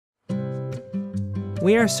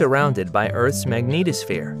We are surrounded by Earth's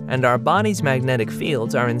magnetosphere, and our body's magnetic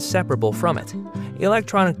fields are inseparable from it.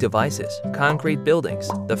 Electronic devices, concrete buildings,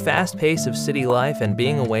 the fast pace of city life, and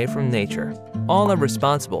being away from nature all are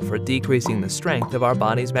responsible for decreasing the strength of our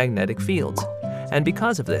body's magnetic fields. And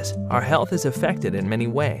because of this, our health is affected in many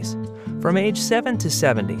ways. From age 7 to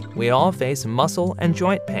 70, we all face muscle and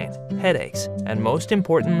joint pain, headaches, and most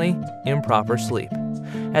importantly, improper sleep.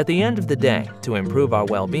 At the end of the day, to improve our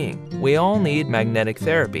well-being, we all need magnetic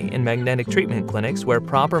therapy in magnetic treatment clinics where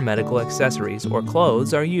proper medical accessories or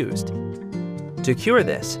clothes are used. To cure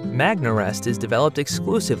this, Magnerest is developed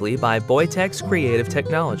exclusively by Boyteks creative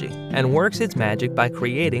technology and works its magic by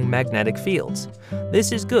creating magnetic fields.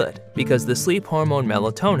 This is good because the sleep hormone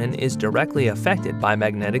melatonin is directly affected by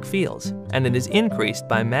magnetic fields, and it is increased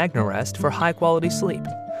by Magnerest for high-quality sleep.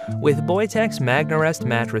 With Boyteks Magnerest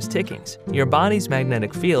Mattress tickings, your body's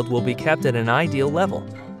magnetic field will be kept at an ideal level.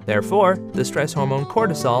 Therefore, the stress hormone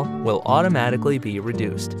cortisol will automatically be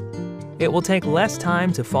reduced. It will take less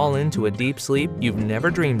time to fall into a deep sleep you've never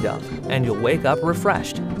dreamed of, and you'll wake up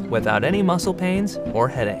refreshed, without any muscle pains or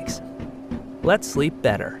headaches. Let's sleep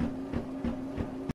better.